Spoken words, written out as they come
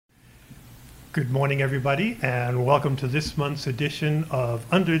Good morning, everybody, and welcome to this month's edition of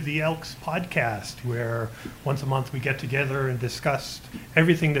Under the Elks podcast, where once a month we get together and discuss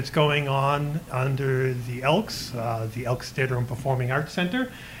everything that's going on under the Elks Theater and Performing Arts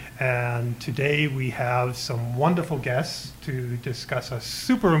Center. And today we have some wonderful guests to discuss a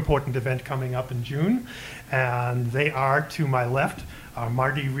super important event coming up in June. And they are, to my left,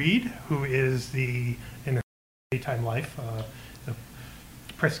 Marty Reed, who is in her daytime life, the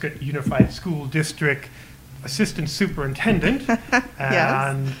Prescott Unified School District Assistant Superintendent, Yes.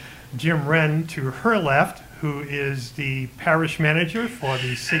 and Jim Wren to her left, who is the Parish Manager for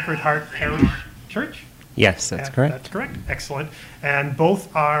the Sacred Heart Parish Church. Yes, that's correct. That's correct. Excellent. And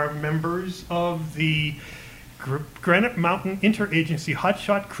both are members of the Granite Mountain Interagency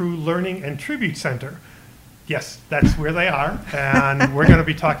Hotshot Crew Learning and Tribute Center. Yes, that's where they are. And we're going to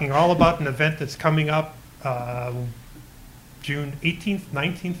be talking all about an event that's coming up June 18th,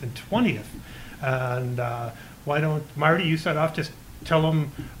 19th, and 20th. And why don't, Marty, you start off, just tell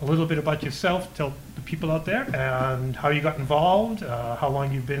them a little bit about yourself, tell the people out there, and how you got involved, how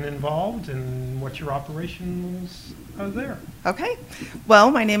long you've been involved, and what your operations are there. Okay. Well,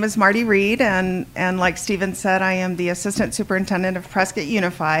 my name is Marty Reed, and like Stephen said, I am the Assistant Superintendent of Prescott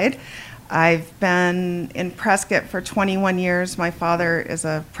Unified. I've been in Prescott for 21 years. My father is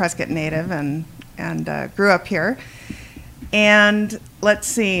a Prescott native and grew up here. And let's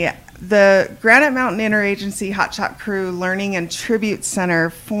see, the Granite Mountain Interagency Hotshot Crew Learning and Tribute Center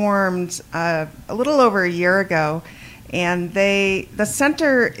formed a little over a year ago, and the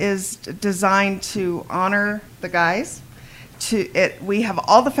center is designed to honor the guys. We have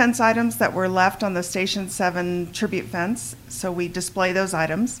all the fence items that were left on the Station 7 tribute fence, so we display those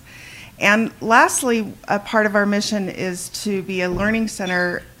items. And lastly, a part of our mission is to be a learning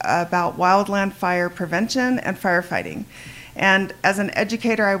center about wildland fire prevention and firefighting. And as an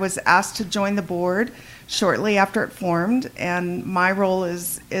educator, I was asked to join the board shortly after it formed, and my role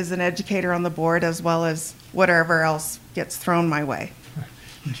is an educator on the board as well as whatever else gets thrown my way.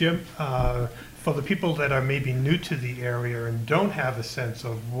 Jim, for the people that are maybe new to the area and don't have a sense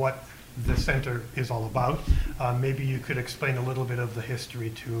of what the center is all about, maybe you could explain a little bit of the history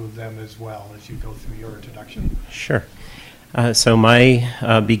to them as well as you go through your introduction. Sure. So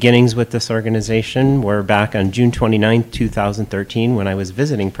my beginnings with this organization were back on June 29, 2013, when I was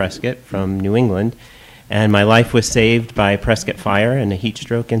visiting Prescott from New England, and my life was saved by Prescott Fire in a heat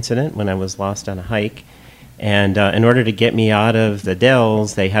stroke incident when I was lost on a hike. And in order to get me out of the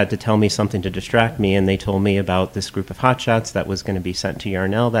Dells, they had to tell me something to distract me, and they told me about this group of hotshots that was going to be sent to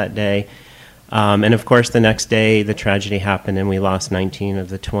Yarnell that day. And of course, the next day, the tragedy happened, and we lost 19 of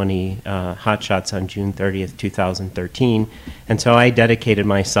the 20 hotshots on June 30th, 2013. And so I dedicated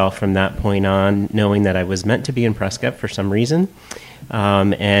myself from that point on, knowing that I was meant to be in Prescott for some reason.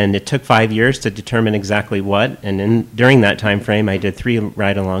 And it took 5 years to determine exactly what. And during that time frame, I did 3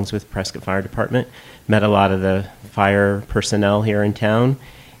 ride-alongs with Prescott Fire Department, met a lot of the fire personnel here in town.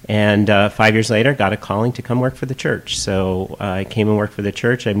 And 5 years later, got a calling to come work for the church. So I came and worked for the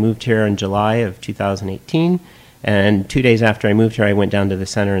church. I moved here in July of 2018. And 2 days after I moved here, I went down to the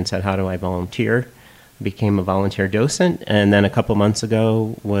center and said, how do I volunteer? Became a volunteer docent. And then a couple months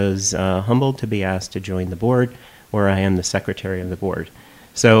ago was humbled to be asked to join the board, where I am the secretary of the board.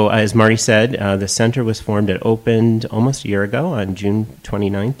 So as Marty said, the center was formed. It opened almost a year ago on June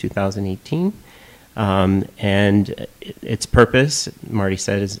 29, 2018. And its purpose, Marty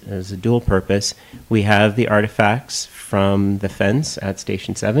said, is a dual purpose. We have the artifacts from the fence at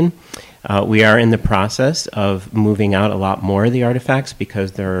Station 7. We are in the process of moving out a lot more of the artifacts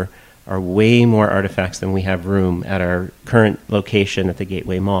because there are way more artifacts than we have room at our current location at the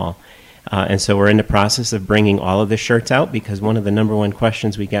Gateway Mall. And so we're in the process of bringing all of the shirts out, because one of the number one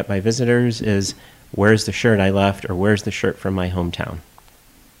questions we get by visitors is, where's the shirt I left, or where's the shirt from my hometown?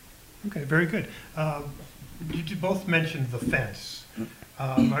 Okay, very good. You both mentioned the fence.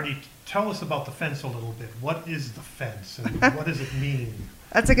 Marty, tell us about the fence a little bit. What is the fence, and what does it mean?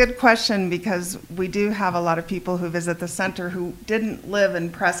 That's a good question, because we do have a lot of people who visit the center who didn't live in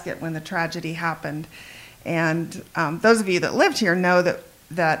Prescott when the tragedy happened. And those of you that lived here know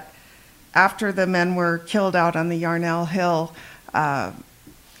that after the men were killed out on the Yarnell Hill,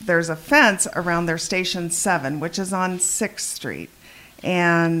 there's a fence around their Station 7, which is on 6th Street.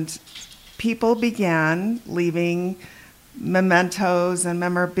 And people began leaving mementos and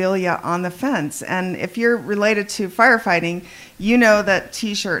memorabilia on the fence. And if you're related to firefighting, you know that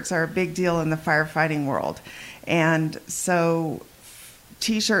T-shirts are a big deal in the firefighting world. And so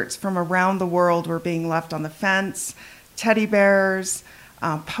T-shirts from around the world were being left on the fence, teddy bears,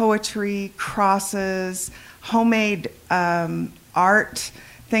 poetry, crosses, homemade art,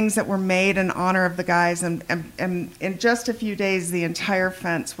 things that were made in honor of the guys. And in just a few days, the entire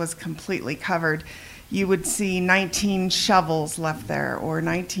fence was completely covered. You would see 19 shovels left there, or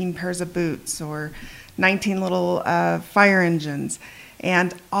 19 pairs of boots, or 19 little fire engines.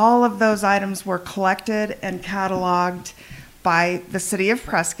 And all of those items were collected and cataloged by the City of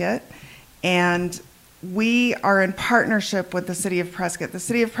Prescott. And we are in partnership with the City of Prescott. The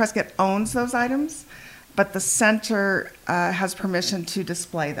City of Prescott owns those items, but the center has permission to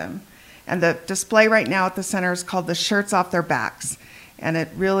display them. And the display right now at the center is called the Shirts Off Their Backs. And it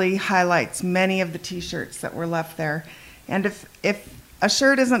really highlights many of the T-shirts that were left there. And if a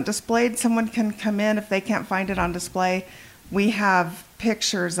shirt isn't displayed, someone can come in. If they can't find it on display, we have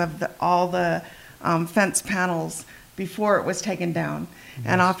pictures of all the fence panels before it was taken down. Yes.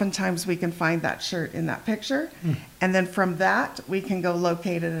 And oftentimes we can find that shirt in that picture. And then from that, we can go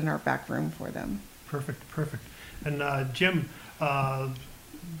locate it in our back room for them. Perfect, perfect. And Jim,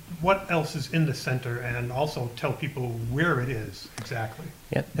 what else is in the center, and also tell people where it is exactly?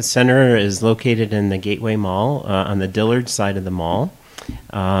 Yeah, the center is located in the Gateway Mall on the Dillard side of the mall.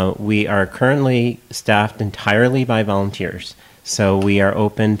 We are currently staffed entirely by volunteers. So we are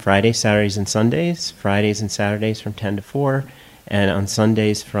open Fridays, Saturdays, and Sundays, Fridays and Saturdays from 10 to 4, and on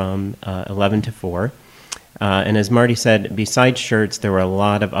Sundays from 11 to 4. And as Marty said, besides shirts, there were a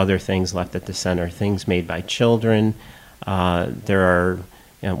lot of other things left at the center, things made by children. There are,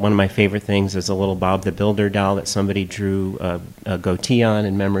 one of my favorite things is a little Bob the Builder doll that somebody drew a goatee on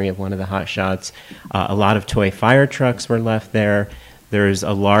in memory of one of the hot shots. A lot of toy fire trucks were left there. There's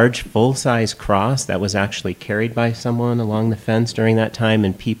a large full-size cross that was actually carried by someone along the fence during that time,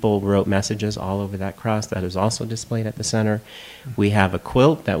 and people wrote messages all over that cross that is also displayed at the center. We have a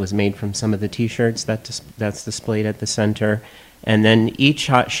quilt that was made from some of the T-shirts that's displayed at the center. And then each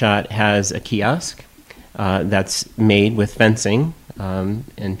hot shot has a kiosk that's made with fencing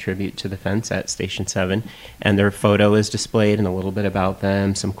in tribute to the fence at Station 7. And their photo is displayed and a little bit about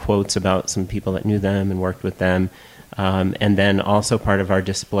them, some quotes about some people that knew them and worked with them. And then also part of our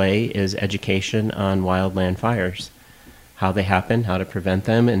display is education on wildland fires, how they happen, how to prevent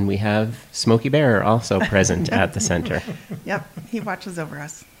them, and we have Smokey Bear also present at the center. Yep, he watches over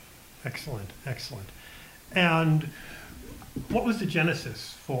us. Excellent, excellent. And what was the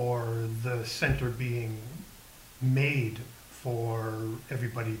genesis for the center being made for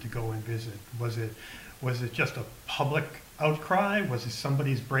everybody to go and visit? Was it just a public outcry? Was it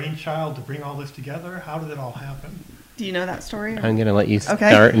somebody's brainchild to bring all this together? How did it all happen? Do you know that story? I'm going to let you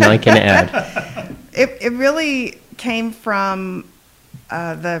start, and I can add. It really came from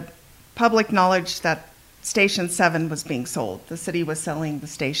the public knowledge that Station 7 was being sold. The city was selling the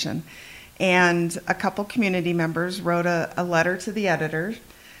station. And a couple community members wrote a letter to the editor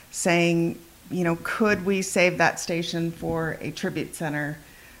saying, could we save that station for a tribute center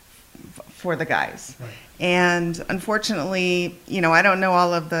for the guys? Right. And unfortunately, I don't know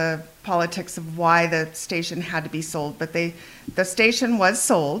all of the politics of why the station had to be sold, but the station was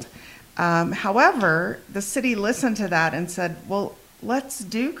sold. However, the city listened to that and said, well, let's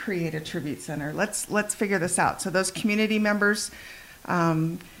create a tribute center. Let's figure this out. So those community members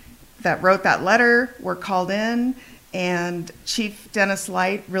that wrote that letter were called in, and Chief Dennis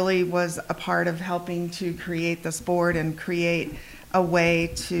Light really was a part of helping to create this board and create a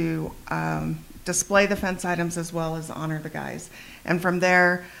way to display the fence items as well as honor the guys. And from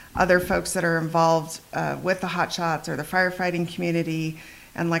there, other folks that are involved with the hot shots or the firefighting community,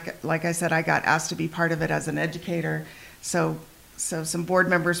 and like I said, I got asked to be part of it as an educator. So some board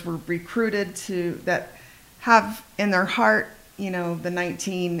members were recruited that have in their heart, the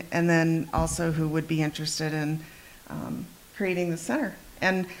 19, and then also who would be interested in creating the center.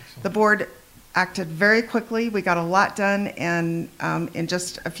 And the board acted very quickly. We got a lot done, and in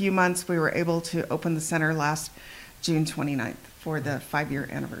just a few months, we were able to open the center last June 29th for the 5-year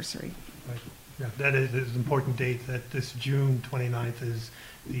anniversary. Right. Yeah, that is an important date, that this June 29th is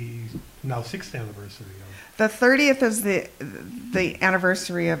the now 6th anniversary of. The 30th is the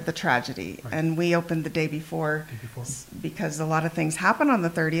anniversary of the tragedy, right. And we opened the day before because a lot of things happen on the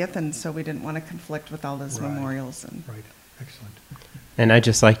 30th, and so we didn't want to conflict with all those memorials. Right, excellent. And I'd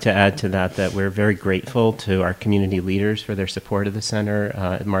just like to add to that we're very grateful to our community leaders for their support of the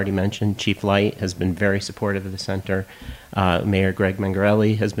center. Marty mentioned Chief Light has been very supportive of the center. Mayor Greg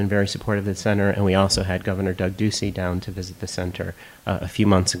Mangarelli has been very supportive of the center, and we also had Governor Doug Ducey down to visit the center a few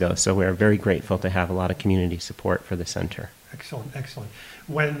months ago. So we're very grateful to have a lot of community support for the center. Excellent, excellent.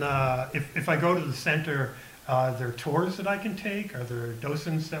 When if I go to the center, are there tours that I can take? Are there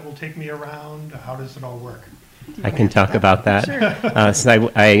docents that will take me around? How does it all work? I can talk about that. Sure.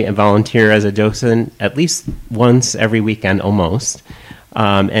 So I volunteer as a docent at least once every weekend, almost.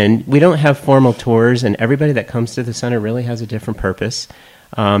 And we don't have formal tours, and everybody that comes to the center really has a different purpose.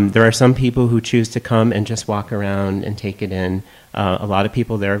 There are some people who choose to come and just walk around and take it in. A lot of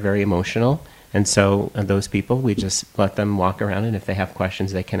people there are very emotional, and so those people, we just let them walk around, and if they have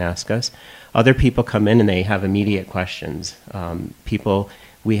questions, they can ask us. Other people come in and they have immediate questions.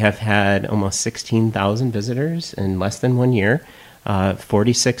 We have had almost 16,000 visitors in less than 1 year,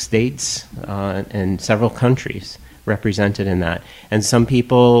 46 states and several countries represented in that. And some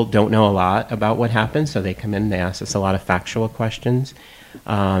people don't know a lot about what happened, so they come in and they ask us a lot of factual questions.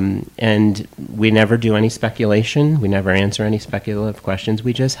 And we never do any speculation. We never answer any speculative questions.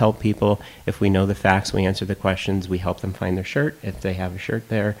 We just help people. If we know the facts, we answer the questions. We help them find their shirt if they have a shirt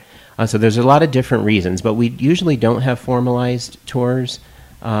there. So there's a lot of different reasons, but we usually don't have formalized tours.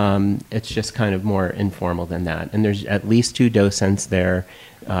 It's just kind of more informal than that. And there's at least 2 docents there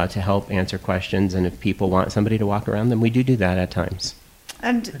to help answer questions. And if people want somebody to walk around them, we do that at times.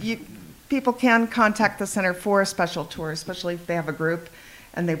 And people can contact the center for a special tour, especially if they have a group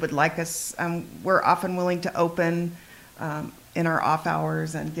and they would like us. We're often willing to open in our off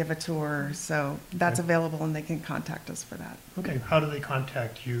hours and give a tour. So that's available and they can contact us for that. Okay, how do they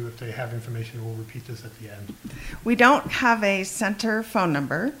contact you if they have information? We'll repeat this at the end. We don't have a center phone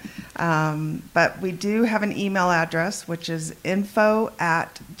number, but we do have an email address, which is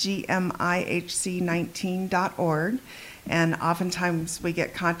info@gmihc19.org. And oftentimes we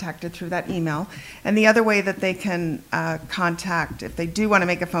get contacted through that email. And the other way that they can contact, if they do want to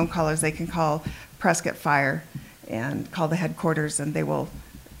make a phone call, is they can call Prescott Fire and call the headquarters, and they will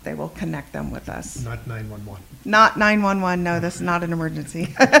connect them with us. Not 911. Not 911, no, this is not an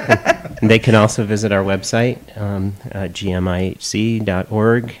emergency. And they can also visit our website,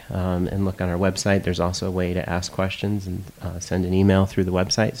 gmihc.org, and look on our website. There's also a way to ask questions and send an email through the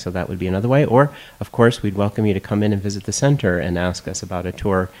website, so that would be another way. Or, of course, we'd welcome you to come in and visit the center and ask us about a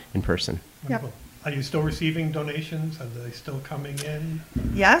tour in person. Wonderful. Yep. Are you still receiving donations? Are they still coming in?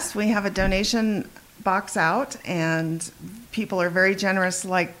 Yes, we have a donation box out, and people are very generous.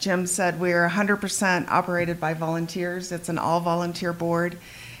 Like Jim said, we are 100% operated by volunteers. It's an all-volunteer board,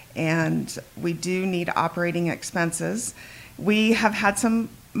 and we do need operating expenses. We have had some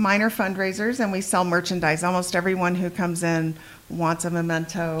minor fundraisers, and we sell merchandise. Almost everyone who comes in wants a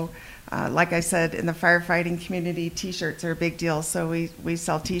memento. Like I said, in the firefighting community, T-shirts are a big deal, so we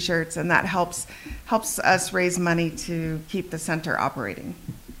sell T-shirts, and that helps us raise money to keep the center operating.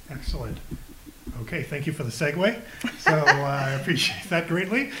 Excellent. Okay, thank you for the segue. So I appreciate that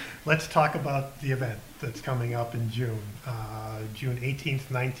greatly. Let's talk about the event that's coming up in June. June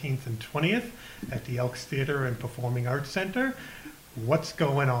 18th, 19th, and 20th at the Elks Theater and Performing Arts Center. What's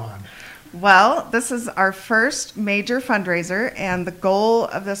going on? Well, this is our first major fundraiser, and the goal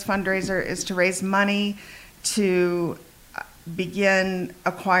of this fundraiser is to raise money to begin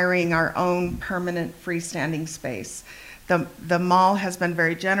acquiring our own permanent freestanding space. The mall has been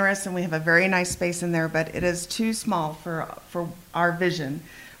very generous, and we have a very nice space in there, but it is too small for our vision.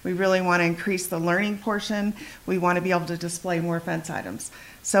 We really want to increase the learning portion. We want to be able to display more fence items.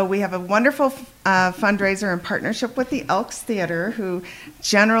 So we have a wonderful fundraiser in partnership with the Elks Theater, who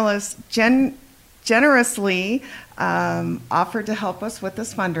generously offered to help us with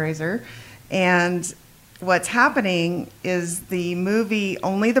this fundraiser. And what's happening is the movie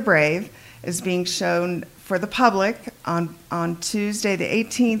Only the Brave is being shown for the public on Tuesday the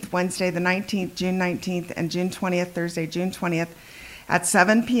 18th, Wednesday the 19th, June 19th, and June 20th, Thursday, June 20th at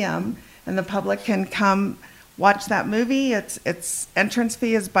 7 p.m. And the public can come watch that movie. Its entrance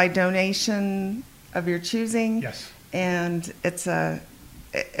fee is by donation of your choosing. Yes. And it's a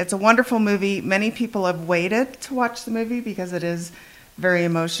wonderful movie. Many people have waited to watch the movie because it is very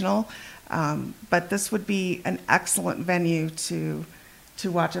emotional. But this would be an excellent venue to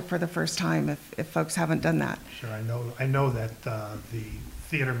watch it for the first time if folks haven't done that. Sure, I know that the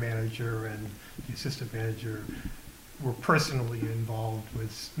theater manager and the assistant manager were personally involved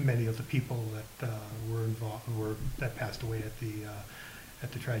with many of the people that that passed away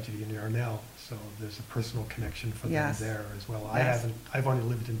at the tragedy in Yarnell. So there's a personal connection for them there as well. Yes. I've only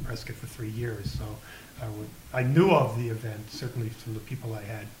lived in Prescott for 3 years, so I knew of the event certainly from the people I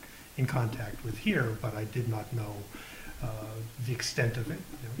had in contact with here, but I did not know the extent of it.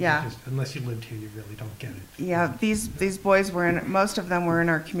 Unless you lived here, you really don't get it. Yeah, these boys most of them were in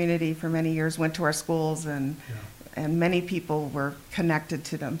our community for many years, went to our schools, and many people were connected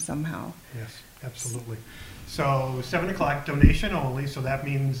to them somehow. Yes, absolutely. So 7 o'clock donation only, so that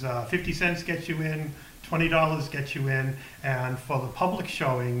means 50 cents gets you in, $20 gets you in, and for the public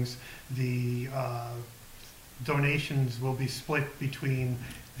showings, the donations will be split between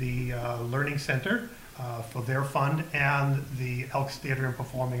the Learning Center, for their fund, and the Elks Theater and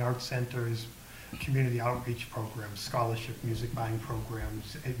Performing Arts Center's community outreach programs, scholarship, music buying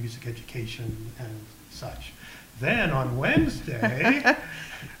programs, music education, and such. Then on Wednesday,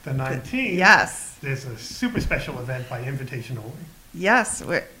 the 19th, Yes. there's a super special event by invitation only. Yes,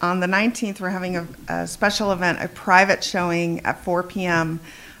 on the 19th, we're having a special event, a private showing at 4 p.m.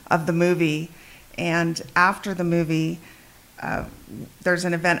 of the movie. And after the movie, there's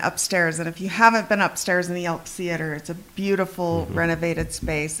an event upstairs. And if you haven't been upstairs in the Elks Theater, it's a beautiful renovated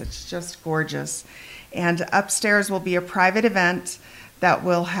space. It's just gorgeous. And upstairs will be a private event that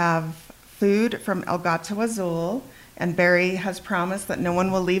will have food from El Gato Azul. And Barry has promised that no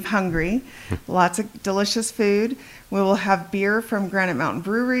one will leave hungry. Lots of delicious food. We will have beer from Granite Mountain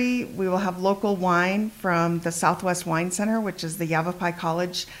Brewery. We will have local wine from the Southwest Wine Center, which is the Yavapai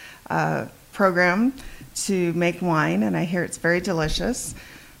College program to make wine, and I hear it's very delicious.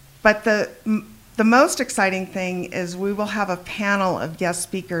 But the most exciting thing is we will have a panel of guest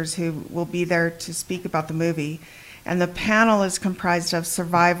speakers who will be there to speak about the movie. And the panel is comprised of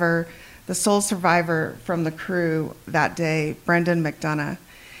the sole survivor from the crew that day, Brendan McDonough.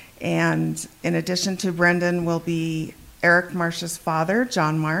 And in addition to Brendan will be Eric Marsh's father,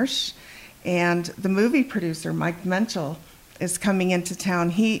 John Marsh, and the movie producer, Mike Menchel, is coming into town.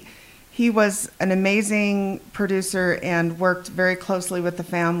 He was an amazing producer and worked very closely with the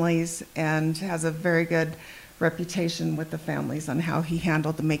families and has a very good reputation with the families on how he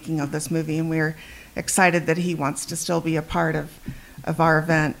handled the making of this movie. And we're excited that he wants to still be a part of our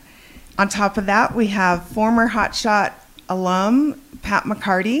event. On top of that, we have former Hot Shot alum Pat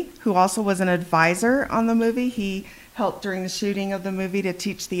McCarty, who also was an advisor on the movie. He helped during the shooting of the movie to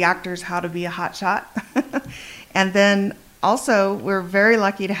teach the actors how to be a hot shot. And then also, we're very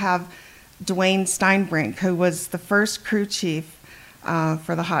lucky to have Dwayne Steinbrink, who was the first crew chief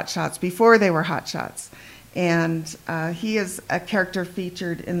for the Hot Shots before they were Hot Shots. And he is a character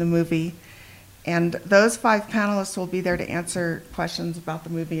featured in the movie. And those 5 panelists will be there to answer questions about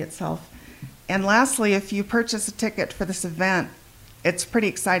the movie itself. And lastly, if you purchase a ticket for this event, it's pretty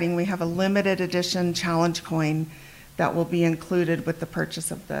exciting. We have a limited edition challenge coin that will be included with the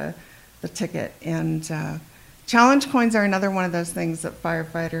purchase of the ticket. And challenge coins are another one of those things that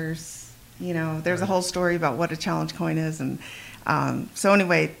firefighters, there's a whole story about what a challenge coin is. And so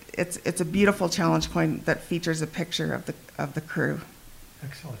anyway, it's a beautiful challenge coin that features a picture of the crew.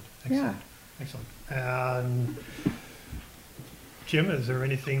 Excellent. Yeah. Excellent. And Jim, is there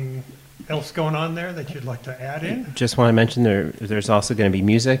anything else going on there that you'd like to add in? Just want to mention there's also going to be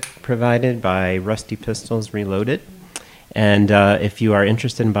music provided by Rusty Pistols Reloaded. And if you are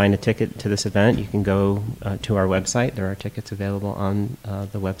interested in buying a ticket to this event, you can go to our website. There are tickets available on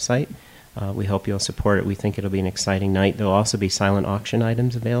the website. We hope you'll support it. We think it'll be an exciting night. There will also be silent auction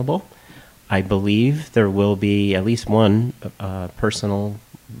items available. I believe there will be at least one personal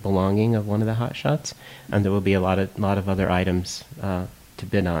belonging of one of the Hot Shots, and there will be a lot of other items to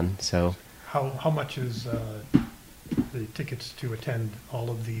bid on. So, how much is the tickets to attend all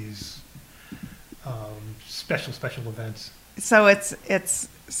of these special events? So it's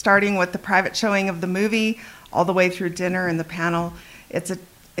starting with the private showing of the movie all the way through dinner and the panel. It's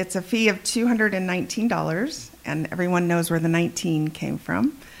a fee of $219, and everyone knows where the 19 came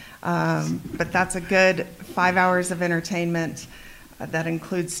from. But that's a good 5 hours of entertainment that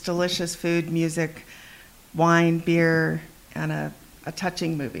includes delicious food, music, wine, beer, and a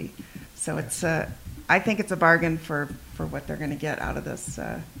touching movie. So I think it's a bargain for what they're going to get out of this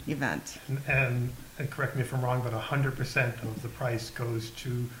event. And correct me if I'm wrong, but 100% of the price goes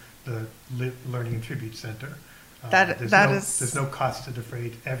to the Learning and Tribute Center. There's no cost to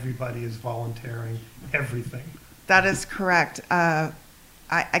defrayed. Everybody is volunteering everything. That is correct. I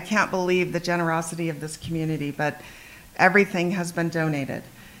can't believe the generosity of this community, but everything has been donated.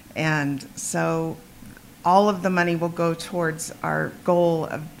 And so all of the money will go towards our goal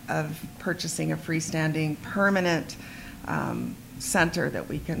of purchasing a freestanding, permanent center that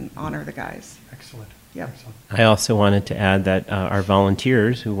we can honor the guys. Excellent. Yep. Excellent. I also wanted to add that our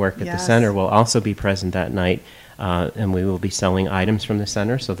volunteers who work at the center will also be present that night, and we will be selling items from the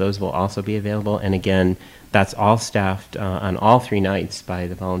center, so those will also be available. And again, that's all staffed on all 3 nights by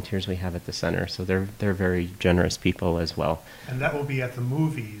the volunteers we have at the center, so they're very generous people as well. And that will be at the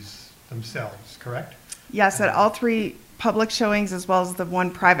movies themselves, correct? Yes, at all 3 public showings as well as the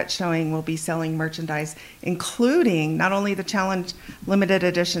 1 private showing, will be selling merchandise, including not only the limited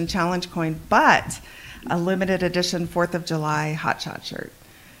edition challenge coin, but a limited edition 4th of July Hot Shot shirt.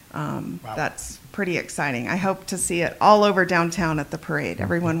 Wow. That's pretty exciting. I hope to see it all over downtown at the parade,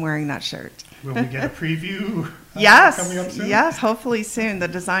 everyone wearing that shirt. Will we get a preview Yes, coming up soon? yes, hopefully soon. The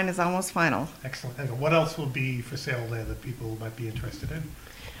design is almost final. Excellent. And what else will be for sale there that people might be interested in?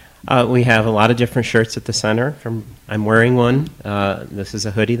 We have a lot of different shirts at the center. I'm wearing one. This is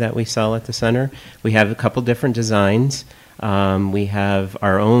a hoodie that we sell at the center. We have a couple different designs. We have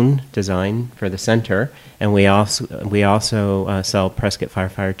our own design for the center, and we also sell Prescott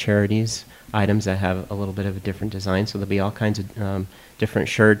Firefighter Charities items that have a little bit of a different design. So there'll be all kinds of different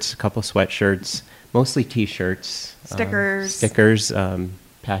shirts, a couple sweatshirts, mostly T-shirts, Stickers,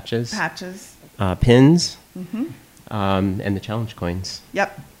 patches, pins. and the challenge coins.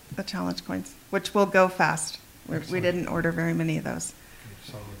 Yep, the challenge coins, which will go fast. We Excellent. didn't order very many of those.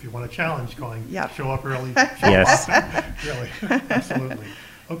 So if you want a challenge going, Yep. show up early. Show Yes. often. Really, absolutely.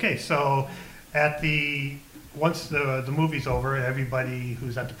 Okay, so once the movie's over, everybody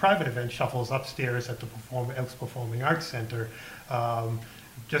who's at the private event shuffles upstairs at the Elks Performing Arts Center.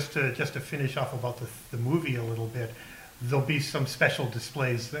 Just to finish off about the movie a little bit, there'll be some special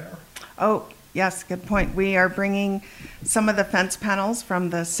displays there. Oh, yes, good point. We are bringing some of the fence panels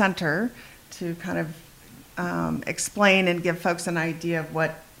from the center to kind of explain and give folks an idea of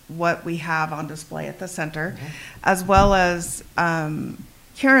what we have on display at the center, as well as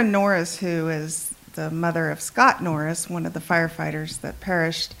Karen Norris, who is the mother of Scott Norris, one of the firefighters that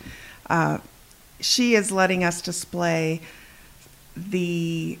perished. She is letting us display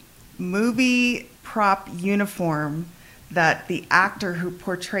the movie prop uniform that the actor who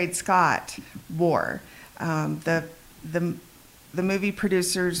portrayed Scott wore. The movie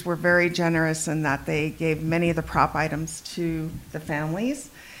producers were very generous in that they gave many of the prop items to the families.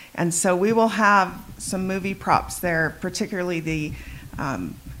 And so we will have some movie props there, particularly the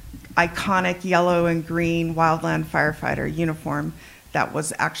iconic yellow and green wildland firefighter uniform that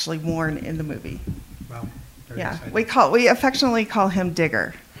was actually worn in the movie. Wow, very Yeah, exciting. we affectionately call him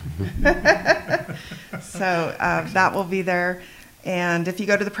Digger. So that will be there. And if you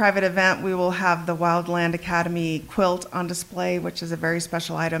go to the private event, we will have the Wildland Academy quilt on display, which is a very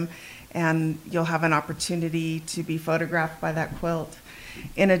special item, and you'll have an opportunity to be photographed by that quilt.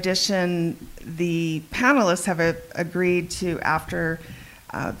 In addition, the panelists have agreed to, after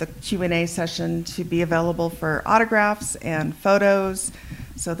the Q&A session, to be available for autographs and photos.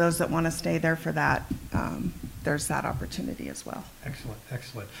 So those that want to stay there for that, there's that opportunity as well. Excellent,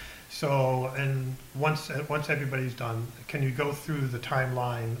 excellent. So, and once everybody's done, can you go through the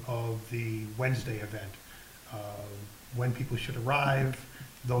timeline of the Wednesday event? When people should arrive,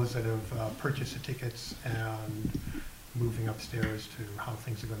 those that have purchased the tickets, and moving upstairs to how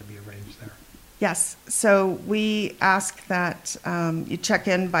things are going to be arranged there? Yes, so we ask that you check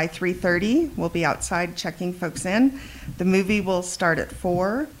in by 3:30. We'll be outside checking folks in. The movie will start at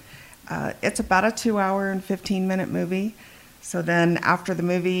 4. It's about a 2-hour and 15-minute movie. So then after the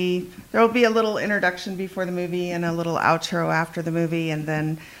movie, there will be a little introduction before the movie and a little outro after the movie, and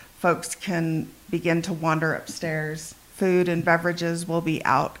then folks can begin to wander upstairs. Food and beverages will be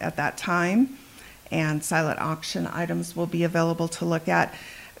out at that time, and silent auction items will be available to look at.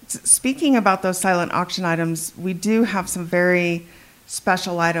 Speaking about those silent auction items, we do have some very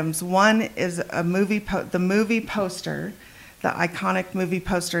special items. One is the movie poster, the iconic movie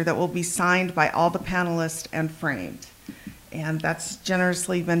poster that will be signed by all the panelists and framed. And that's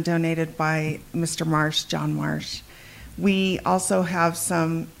generously been donated by Mr. Marsh, John Marsh. We also have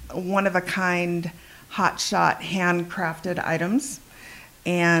some one-of-a-kind hotshot handcrafted items.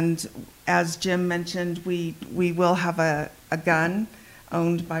 And as Jim mentioned, we will have a gun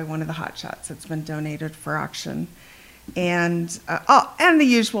owned by one of the hotshots that's been donated for auction. And the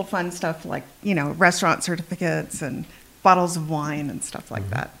usual fun stuff like, restaurant certificates and bottles of wine and stuff like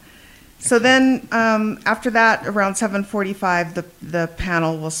that. So then, after that, around 7:45, the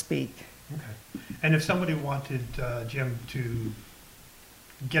panel will speak. Okay. And if somebody wanted Jim to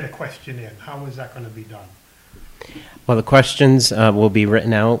get a question in, how is that going to be done? Well, the questions will be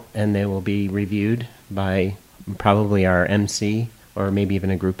written out, and they will be reviewed by probably our MC or maybe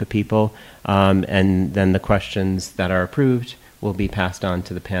even a group of people. And then the questions that are approved will be passed on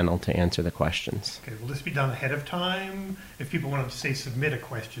to the panel to answer the questions. Okay, will this be done ahead of time? If people want to, say, submit a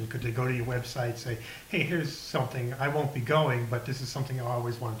question, could they go to your website, say, hey, here's something, I won't be going, but this is something I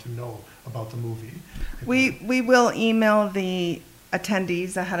always want to know about the movie? We will email the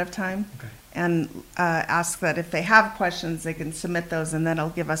attendees ahead of time. Okay. And ask that if they have questions, they can submit those, and then it'll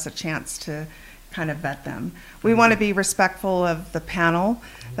give us a chance to kind of vet them. We want to be respectful of the panel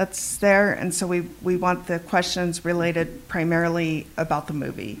that's there, and so we want the questions related primarily about the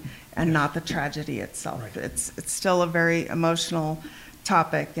movie and not the tragedy itself. Right. It's still a very emotional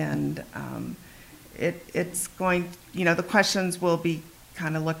topic, and it's going, the questions will be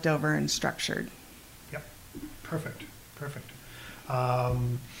kind of looked over and structured. Yep, perfect, perfect.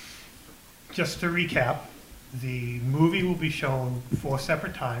 Just to recap, the movie will be shown 4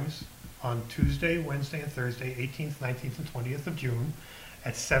 separate times on Tuesday, Wednesday, and Thursday, 18th, 19th, and 20th of June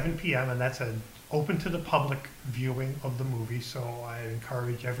at 7 p.m., and that's an open to the public viewing of the movie, so I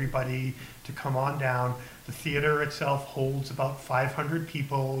encourage everybody to come on down. The theater itself holds about 500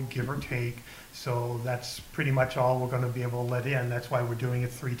 people, give or take, so that's pretty much all we're going to be able to let in. That's why we're doing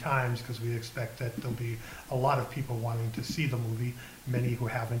it 3 times, because we expect that there'll be a lot of people wanting to see the movie, many who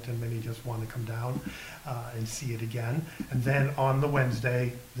haven't and many just want to come down and see it again. And then on the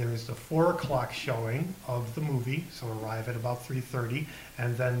Wednesday, there's the 4 o'clock showing of the movie, so arrive at about 3:30,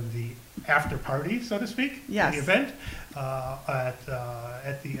 and then the after party, so to speak, Yes. the event at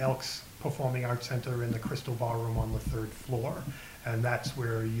the Elks Performing Arts Center in the Crystal Ballroom on the 3rd floor. And that's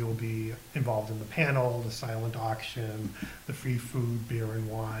where you'll be involved in the panel, the silent auction, the free food, beer and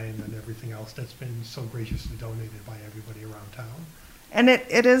wine, and everything else that's been so graciously donated by everybody around town. And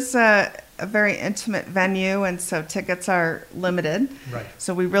it is a very intimate venue, and so tickets are limited. Right.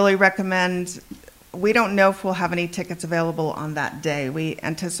 So we really recommend, we don't know if we'll have any tickets available on that day. We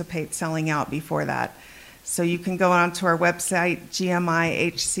anticipate selling out before that. So you can go onto our website,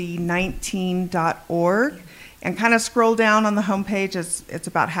 gmihc19.org, and kind of scroll down on the homepage. It's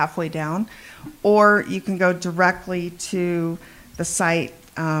about halfway down. Or you can go directly to the site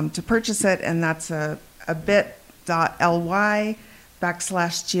to purchase it, and that's a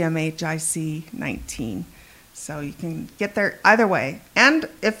bit.ly/GMHIC19. So you can get there either way. And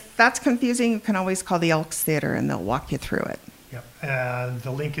if that's confusing, you can always call the Elks Theater, and they'll walk you through it. Yep, and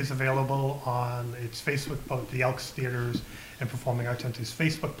the link is available on its Facebook post, the Elks Theaters and Performing Arts Center's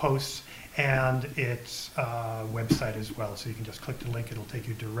Facebook posts, and its website as well. So you can just click the link, it'll take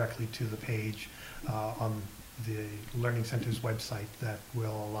you directly to the page on the Learning Center's website that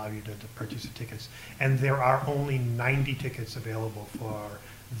will allow you to purchase the tickets. And there are only 90 tickets available for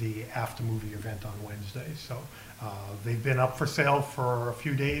the after movie event on Wednesday. So they've been up for sale for a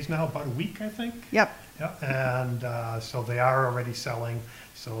few days now, about a week, I think. Yep. Yeah, and so they are already selling.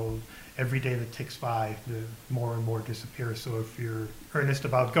 So every day that ticks by, the more and more disappear. So if you're earnest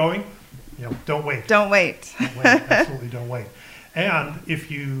about going, don't wait. Don't wait. Don't wait. Absolutely don't wait. And if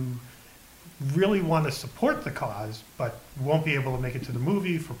you really want to support the cause, but won't be able to make it to the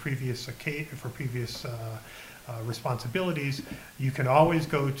movie for previous responsibilities, you can always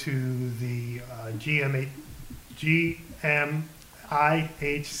go to the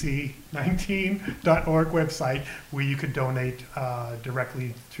GMIHC19.org website, where you could donate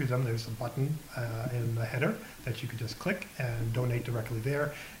directly to them. There's a button in the header that you could just click and donate directly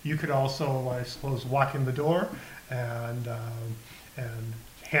there. You could also, I suppose, walk in the door and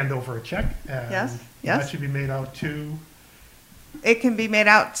hand over a check. And Yes. that should be made out to. It can be made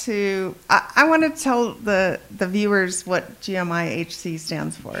out to, I want to tell the viewers what GMIHC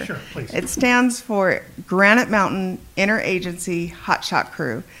stands for. Sure, please. It stands for Granite Mountain Interagency Hotshot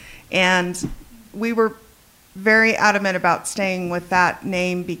Crew. And we were very adamant about staying with that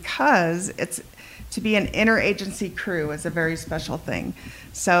name because to be an interagency crew is a very special thing.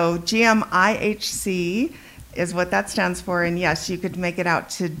 So GMIHC is what that stands for. And yes, you could make it out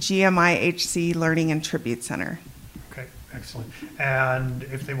to GMIHC Learning and Tribute Center. Okay, excellent. And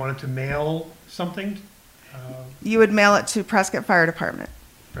if they wanted to mail something, You would mail it to Prescott Fire Department.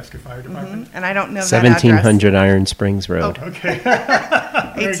 Prescott Fire Department? And I don't know that address. 1700 Iron Springs Road. Okay. Very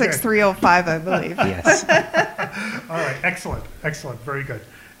good. 86305, I believe. Yes. All right, excellent, excellent, very good.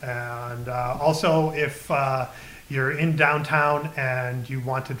 And also, if you're in downtown and you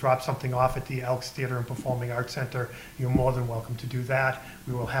want to drop something off at the Elks Theater and Performing Arts Center, you're more than welcome to do that.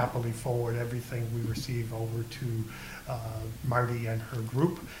 We will happily forward everything we receive over to Marty and her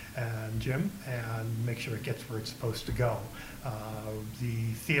group and Jim, and make sure it gets where it's supposed to go.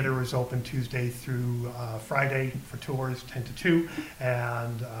 The theater is open Tuesday through Friday for tours, 10 to 2,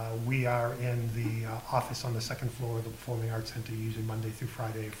 and we are in the office on the 2nd floor of the Performing Arts Center, usually Monday through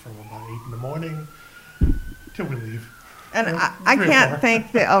Friday from about 8 in the morning till we leave. And Or I 3 or can't 4.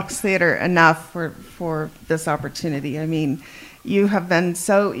 thank the Elks Theater enough for this opportunity. I mean, you have been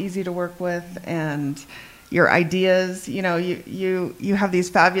so easy to work with, and your ideas, you have these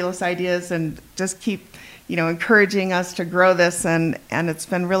fabulous ideas, and just keep, encouraging us to grow this, and it's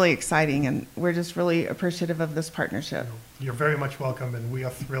been really exciting, and we're just really appreciative of this partnership. You're very much welcome, and we are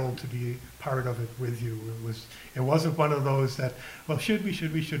thrilled to be part of it with you. It wasn't one of those that, well, should we?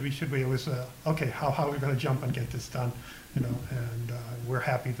 It was, okay, how are we going to jump and get this done? And we're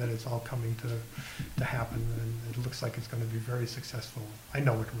happy that it's all coming to happen, and it looks like it's going to be very successful. I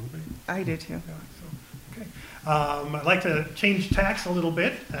know it will be. I do too. Yeah, so, okay. I'd like to change tacks a little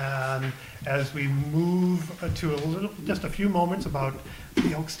bit, and as we move to just a few moments about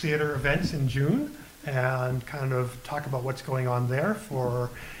the Elks Theater events in June, and kind of talk about what's going on there for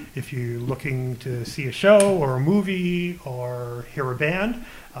if you're looking to see a show or a movie or hear a band.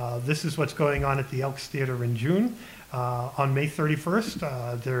 This is what's going on at the Elks Theater in June. On May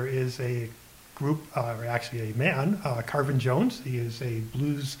 31st, there is a group, or actually a man, Carvin Jones. He is a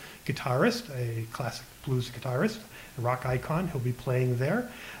blues guitarist, a classic blues guitarist, a rock icon. He'll be playing there.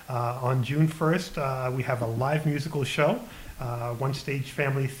 On June 1st, we have a live musical show, One Stage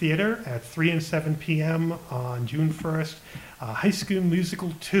Family Theater at 3 and 7 p.m. on June 1st. High School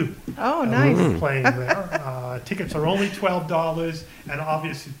Musical 2. Oh, nice. We're playing there. Tickets are only $12, and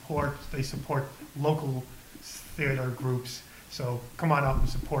obviously they support local theater groups. So come on out and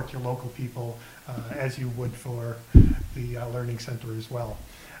support your local people as you would for the Learning Center as well.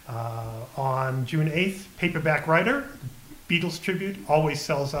 On June 8th, Paperback Writer, Beatles tribute, always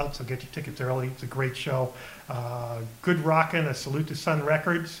sells out, so get your tickets early. It's a great show. Good Rockin', a salute to Sun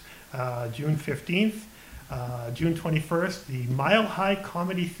Records, June 15th. June 21st, the Mile High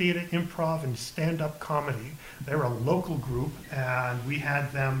Comedy Theater Improv and Stand-Up Comedy. They're a local group, and we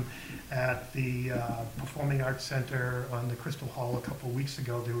had them at the Performing Arts Center on the Crystal Hall a couple of weeks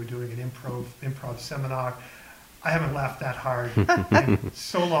ago. They were doing an improv seminar. I haven't laughed that hard in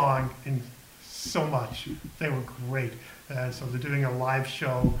so long and so much. They were great. So they're doing a live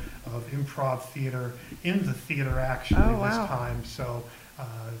show of improv theater in the theater actually this time. So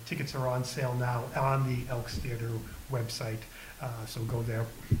tickets are on sale now on the Elks Theater website, so go there.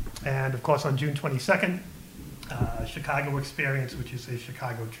 And of course on June 22nd, Chicago Experience, which is a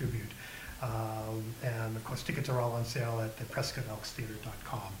Chicago tribute. And of course tickets are all on sale at the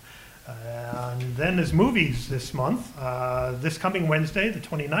PrescottElksTheater.com. And then there's movies this month. This coming Wednesday, the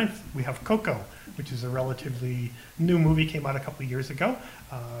 29th, we have Coco, which is a relatively new movie, came out a couple of years ago.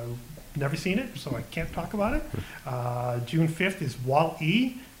 Never seen it, so I can't talk about it. June 5th is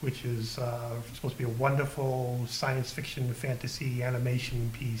Wall-E, which is supposed to be a wonderful science fiction, fantasy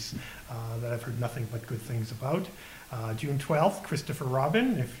animation piece that I've heard nothing but good things about. June 12th, Christopher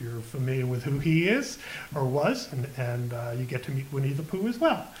Robin, if you're familiar with who he is or was, and you get to meet Winnie the Pooh as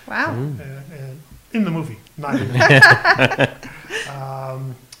well. Wow. And in the movie, not in the movie.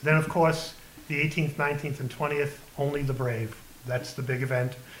 Then, of course, the 18th, 19th, and 20th, Only the Brave. That's the big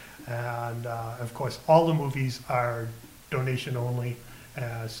event. And, of course, all the movies are donation only,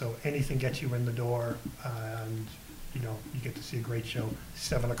 so anything gets you in the door, and, you get to see a great show,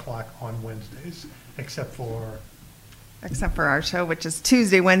 7 o'clock on Wednesdays, except for our show, which is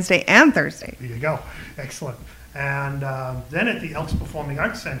Tuesday, Wednesday, and Thursday. There you go. Excellent. And then at the Elks Performing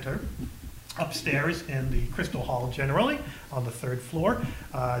Arts Center, upstairs in the Crystal Hall generally, on the 3rd floor,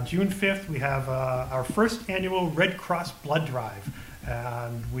 June 5th, we have our first annual Red Cross Blood Drive.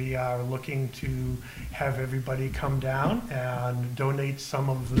 And we are looking to have everybody come down and donate some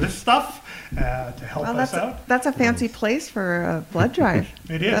of this stuff to help us out. That's a fancy place for a blood drive.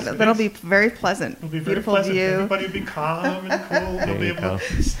 It is. That'll be very pleasant. It'll be very beautiful pleasant. view. Everybody will be calm and cool. They'll be able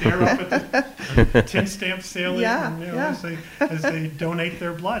to stare up at the tin stamp ceiling as they donate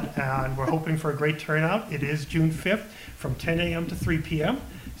their blood. And we're hoping for a great turnout. It is June 5th from 10 a.m. to 3 p.m.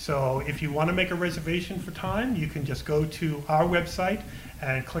 So if you want to make a reservation for time, you can just go to our website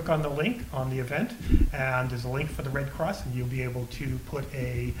and click on the link on the event, and there's a link for the Red Cross, and you'll be able to put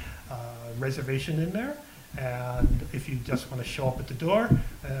a reservation in there. And if you just want to show up at the door,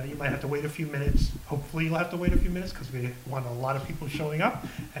 you might have to wait a few minutes. Hopefully you'll have to wait a few minutes because we want a lot of people showing up,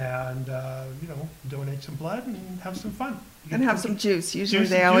 and donate some blood and have some fun. And have some juice. Usually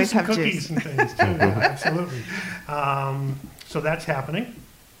they always have cookies juice. And things too. Yeah, absolutely. So that's happening.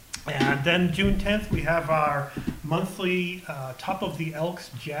 And then June 10th, we have our monthly Top of the Elks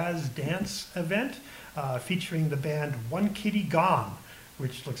Jazz Dance event featuring the band One Kitty Gone,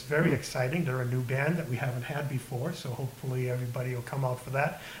 which looks very exciting. They're a new band that we haven't had before, so hopefully everybody will come out for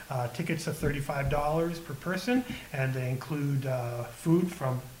that. Tickets are $35 per person, and they include food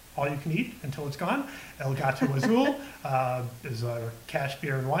from all you can eat until it's gone. El Gato Azul is a cash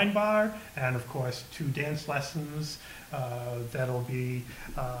beer and wine bar, and of course 2 dance lessons that'll be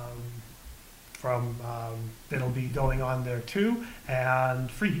that'll be going on there too, and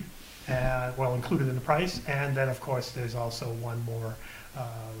free well, included in the price. And then, of course, there's also one more,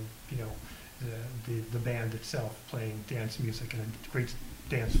 you know, the band itself playing dance music and a great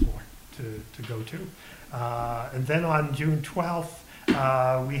dance floor to go to. And then on June 12th,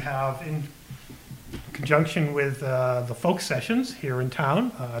 we have, in conjunction with the folk sessions here in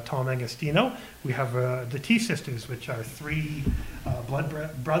town, Tom Agostino, we have the Tea Sisters, which are three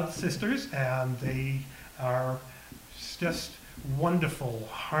blood sisters, and they are just wonderful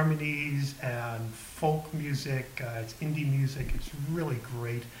harmonies and folk music. It's indie music. It's really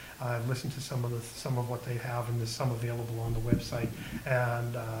great. I've listened to some of what they have, and there's some available on the website.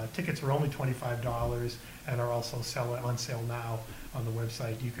 And tickets are only $25 and are also on sale now on the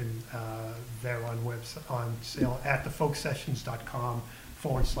website. You can they're on sale at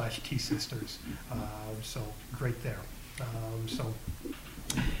thefolksessions.com/Tea Sisters. So great there.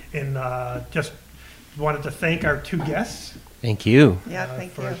 Just wanted to thank our two guests. Thank you. Yeah,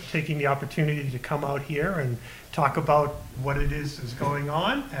 thank For you. taking the opportunity to come out here and talk about what it is that's going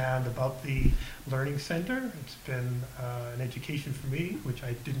on and about the Learning Center. It's been an education for me, which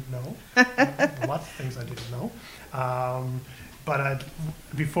I didn't know. Lots of things I didn't know. But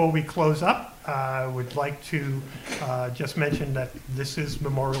before we close up, I would like to just mention that this is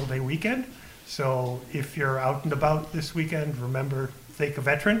Memorial Day weekend. So if you're out and about this weekend, remember, thank a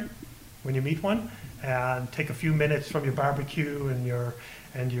veteran when you meet one, and take a few minutes from your barbecue and your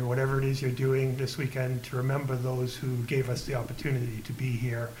whatever it is you're doing this weekend to remember those who gave us the opportunity to be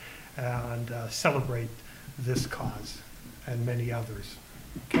here and celebrate this cause and many others.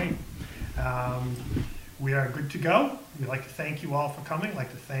 Okay. We are good to go. We'd like to thank you all for coming. I'd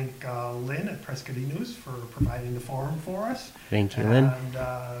like to thank Lynn at Prescott E-News for providing the forum for us. Thank you, Lynn. And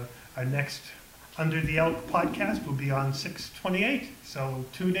our next Under the Elk podcast will be on 6/28, so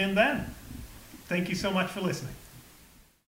tune in then. Thank you so much for listening.